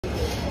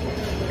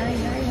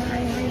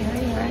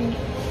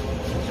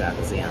y'all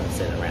can see I'm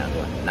sitting around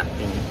doing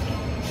nothing.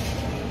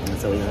 And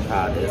so we gonna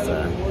call this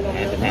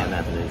didn't have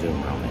nothing to do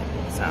moment.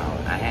 So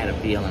I had a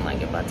feeling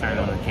like if I turn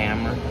on the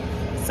camera,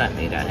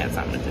 Sunday that had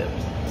something to do.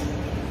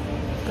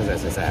 Because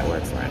that's just how it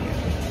works around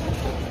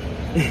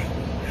here.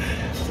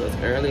 So it's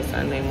early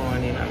Sunday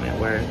morning, I'm at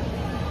work.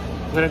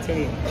 What I tell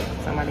you?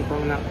 Somebody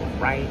pulling up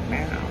right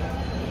now.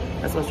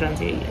 That's what I'm trying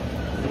to tell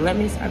you. Let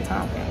me start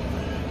talking.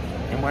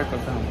 And work will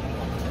come.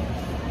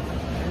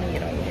 Let me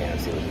get over here and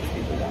see what these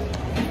people got.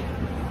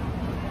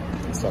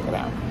 Let's check it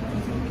out.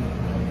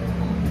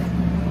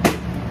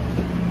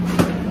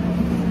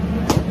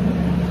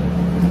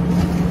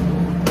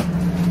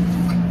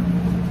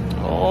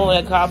 Oh,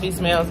 that coffee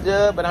smells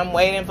good, but I'm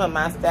waiting for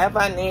my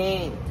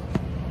Stephanie.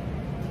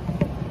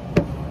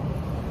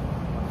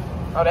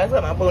 Oh, that's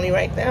my boonie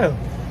right there.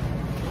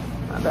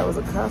 I thought that was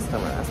a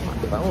customer. That's my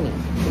boonie.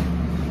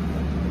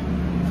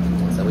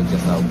 So we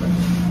just opened.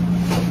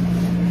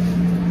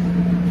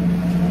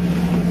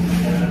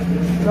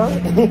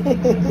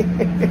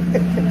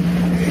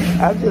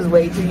 I'll just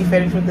wait till you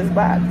finish with this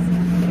box.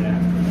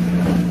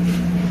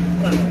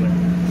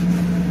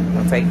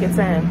 Don't take your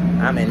time.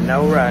 I'm in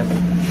no rush.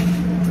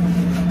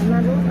 I'm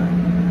not doing that.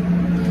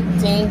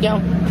 Thank you.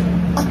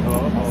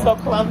 So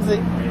clumsy.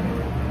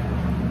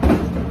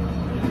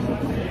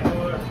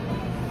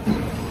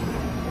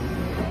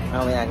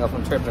 Only I go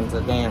from tripping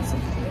to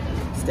dancing.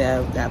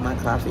 Steph got my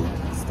coffee.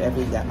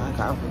 Steffi got my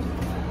coffee.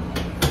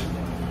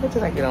 What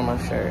did I get on my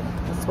shirt?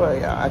 I swear,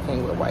 y'all, I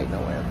can't wear white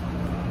nowhere.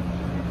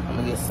 I'm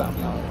gonna get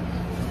something on it.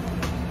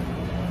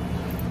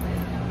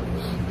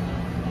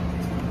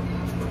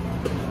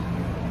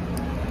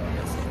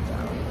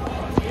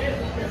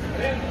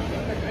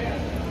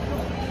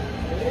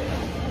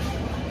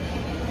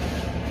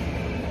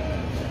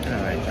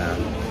 Alright,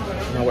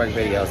 y'all. My work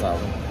video's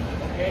over.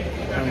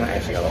 I'm gonna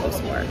actually go do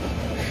some work.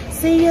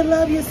 See you,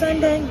 love you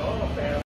Sunday.